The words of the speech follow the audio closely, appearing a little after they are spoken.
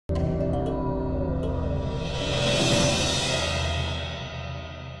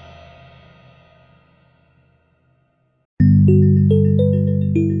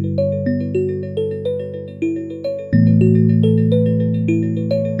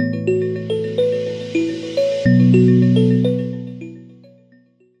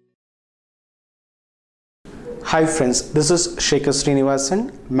Hi friends, this is Shekhar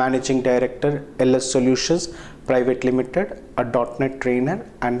Srinivasan, Managing Director, LS Solutions Private Limited, a .NET trainer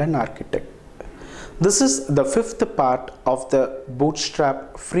and an architect. This is the fifth part of the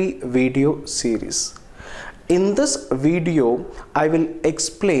Bootstrap free video series. In this video, I will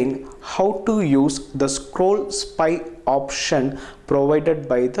explain how to use the ScrollSpy option provided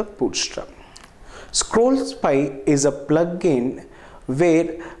by the Bootstrap. ScrollSpy is a plugin where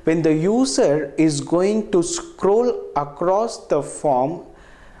when the user is going to scroll across the form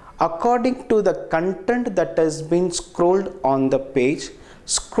according to the content that has been scrolled on the page,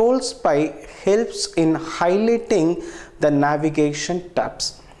 ScrollSpy helps in highlighting the navigation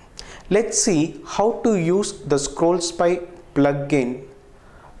tabs. Let's see how to use the ScrollSpy plugin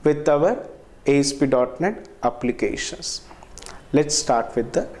with our ASP.NET applications. Let's start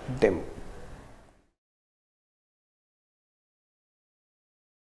with the demo.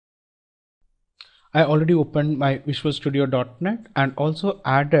 I already opened my Visual Studio.NET and also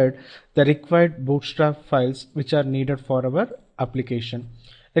added the required Bootstrap files which are needed for our application.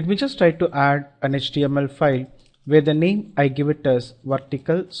 Let me just try to add an HTML file where the name I give it as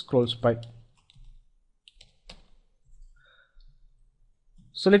vertical ScrollSpy.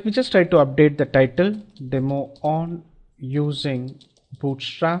 So let me just try to update the title, demo on using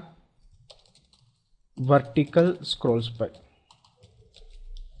Bootstrap vertical ScrollSpy.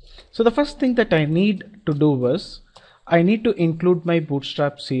 So the first thing that I need to do is I need to include my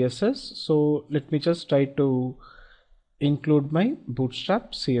Bootstrap CSS. So let me just try to include my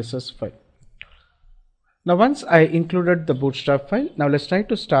Bootstrap CSS file. Now once I included the Bootstrap file, now let's try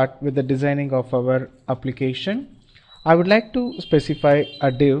to start with the designing of our application. I would like to specify a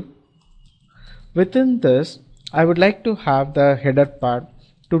div. Within this, I would like to have the header part.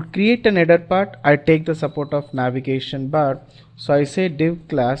 To create an header part, I take the support of navigation bar. So I say div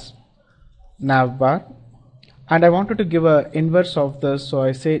class navbar, and I wanted to give a inverse of this, so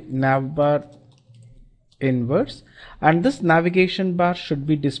I say navbar inverse, and this navigation bar should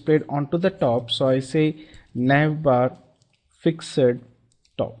be displayed onto the top, so I say navbar fixed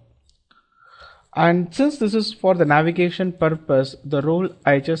top. And since this is for the navigation purpose, the role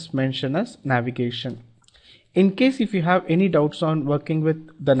I just mentioned as navigation. In case if you have any doubts on working with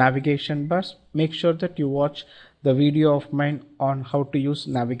the navigation bars, make sure that you watch the video of mine on how to use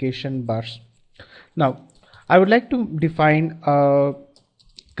navigation bars. Now I would like to define a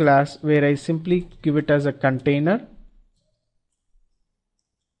class where I simply give it as a container,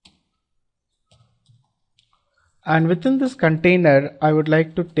 and within this container I would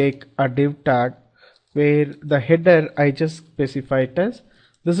like to take a div tag where the header I just specify it as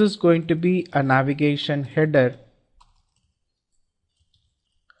this is going to be a navigation header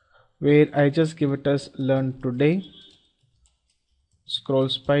where I just give it as learn today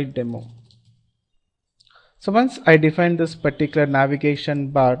ScrollSpy demo. So once I define this particular navigation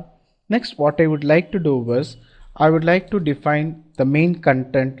bar, next what I would like to do is I would like to define the main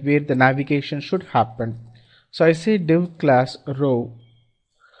content where the navigation should happen. So I say div class row,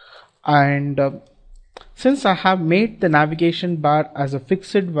 and since I have made the navigation bar as a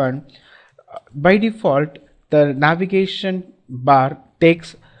fixed one, by default the navigation bar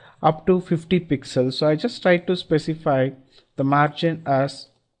takes up to 50 pixels. So I just try to specify the margin as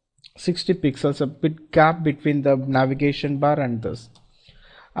 60 pixels, a bit gap between the navigation bar and this.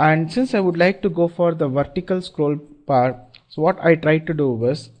 And since I would like to go for the vertical scroll bar, so what I try to do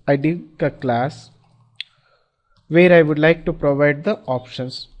is I div a class where I would like to provide the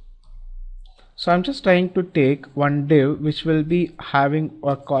options. So I'm just trying to take one div which will be having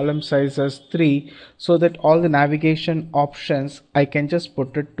a column size as 3, so that all the navigation options I can just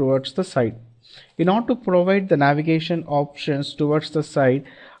put it towards the side. In order to provide the navigation options towards the side,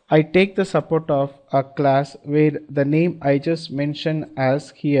 I take the support of a class where the name I just mentioned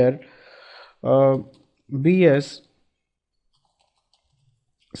as here BS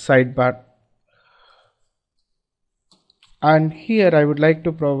sidebar, and here I would like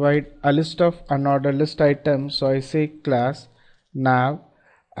to provide a list of unordered list items. So I say class nav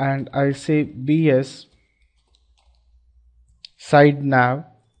and I say BS side nav,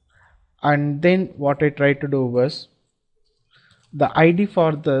 and then what I try to do was the ID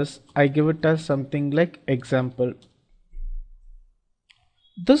for this I give it as something like example.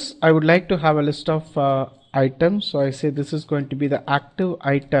 This I would like to have a list of items, so I say this is going to be the active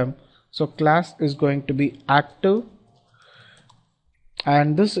item. So class is going to be active,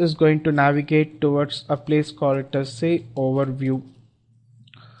 and this is going to navigate towards a place called it as say overview,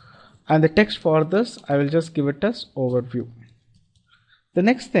 and the text for this I will just give it as overview. The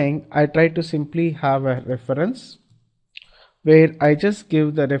next thing I try to simply have a reference where I just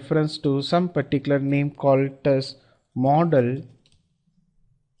give the reference to some particular name called as model,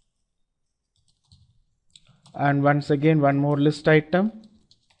 and once again one more list item.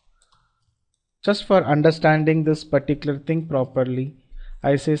 Just for understanding this particular thing properly,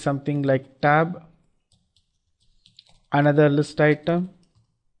 I say something like tab, another list item,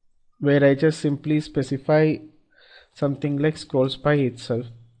 where I just simply specify something like ScrollSpy itself.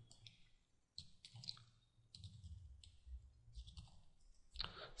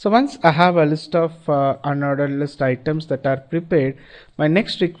 So once I have a list of unordered list items that are prepared, my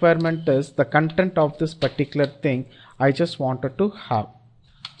next requirement is the content of this particular thing I just wanted to have.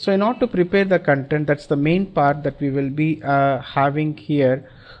 So in order to prepare the content, that's the main part that we will be having here.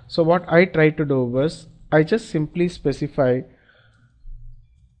 So what I try to do was I just simply specify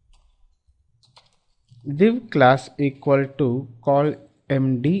div class equal to call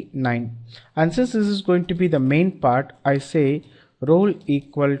md9, and since this is going to be the main part, I say role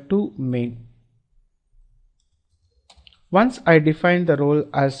equal to main. Once I define the role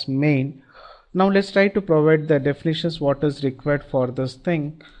as main, now let's try to provide the definitions what is required for this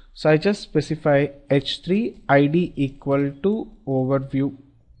thing. So I just specify h3 id equal to overview.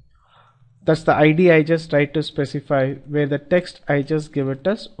 That's the id I just try to specify, where the text I just give it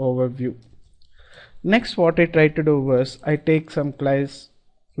as overview. Next what I try to do was I take some class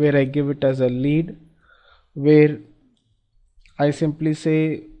where I give it as a lead, where I simply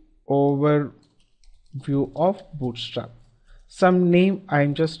say overview of Bootstrap. Some name I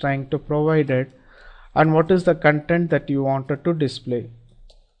am just trying to provide it, and what is the content that you wanted to display.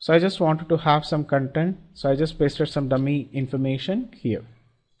 So I just wanted to have some content, so I just pasted some dummy information here.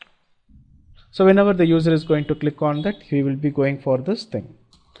 So whenever the user is going to click on that, he will be going for this thing.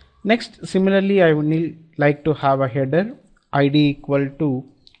 Next, similarly, I would like to have a header id equal to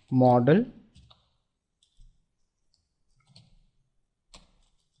model,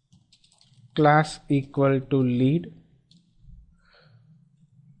 class equal to lead,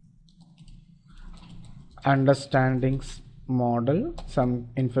 understandings model, some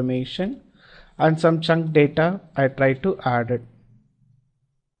information, and some chunk data I try to add it.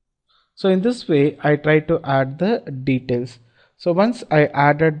 So in this way I try to add the details. So once I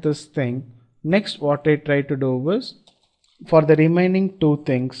added this thing, next what I try to do was for the remaining two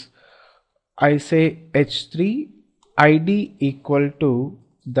things, I say h3 id equal to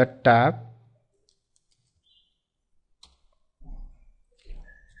the tab,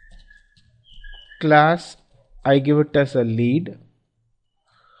 class I give it as a lead,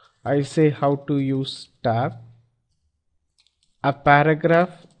 I say how to use tab, a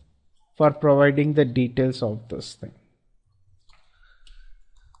paragraph for providing the details of this thing.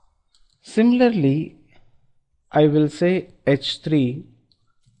 Similarly, I will say h3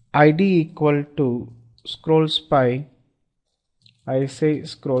 id equal to ScrollSpy, I say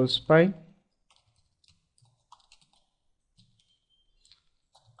ScrollSpy,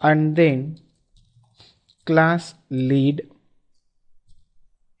 and then class lead,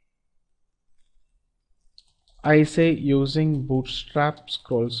 I say using Bootstrap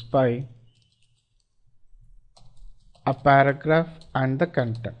ScrollSpy, a paragraph and the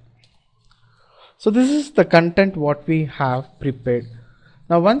content. So this is the content what we have prepared.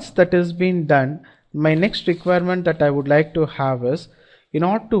 Now once that has been done, my next requirement that I would like to have is, in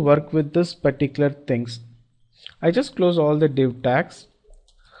order to work with this particular things, I just close all the div tags.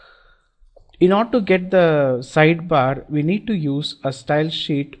 In order to get the sidebar, we need to use a style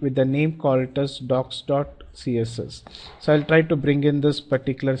sheet with the name called as docs.css. So I'll try to bring in this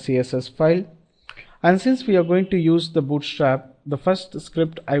particular CSS file. And since we are going to use the Bootstrap, the first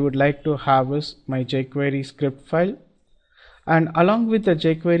script I would like to have is my Jquery Script file. And along with the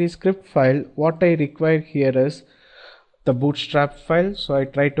Jquery Script file, what I require here is the Bootstrap file. So I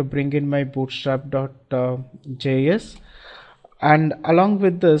try to bring in my bootstrap.js. And along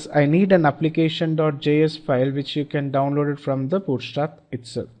with this, I need an application.js file which you can download it from the Bootstrap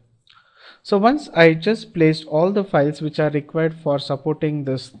itself. So once I just placed all the files which are required for supporting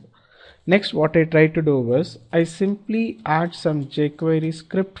this, next what I try to do was I simply add some Jquery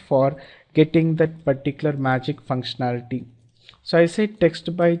script for getting that particular magic functionality. So I say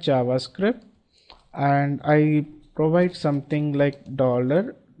text by JavaScript, and I provide something like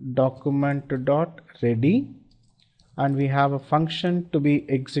 $document.ready, and we have a function to be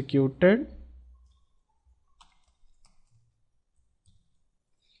executed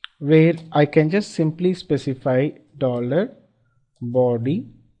where I can just simply specify $body.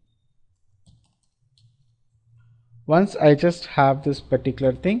 Once I just have this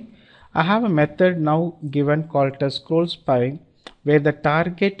particular thing, I have a method now given called as ScrollSpy, where the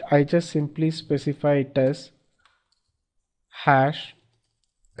target I just simply specify it as hash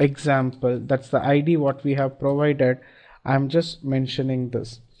example, that's the ID what we have provided. I'm just mentioning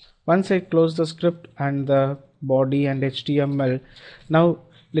this. Once I close the script and the body and HTML, now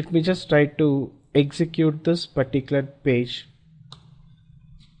let me just try to execute this particular page.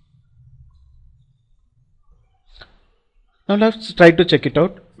 Now let's try to check it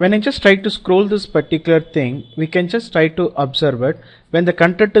out. When I just try to scroll this particular thing, we can just try to observe it. When the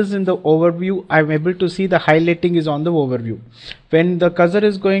content is in the overview, I'm able to see the highlighting is on the overview. When the cursor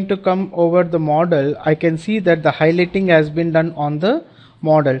is going to come over the model, I can see that the highlighting has been done on the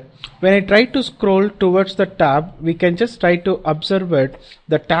model. When I try to scroll towards the tab, we can just try to observe it.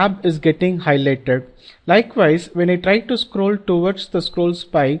 The tab is getting highlighted. Likewise, when I try to scroll towards the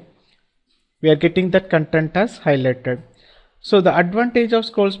ScrollSpy, we are getting that content as highlighted. So the advantage of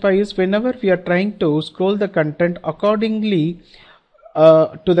ScrollSpy is whenever we are trying to scroll the content accordingly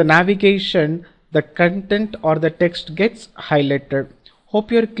to the navigation, the content or the text gets highlighted.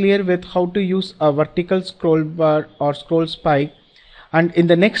 Hope you are clear with how to use a vertical scroll bar or ScrollSpy. And in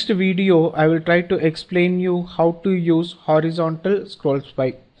the next video, I will try to explain you how to use horizontal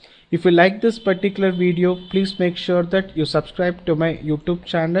ScrollSpy. If you like this particular video, please make sure that you subscribe to my YouTube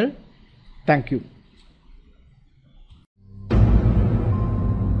channel. Thank you.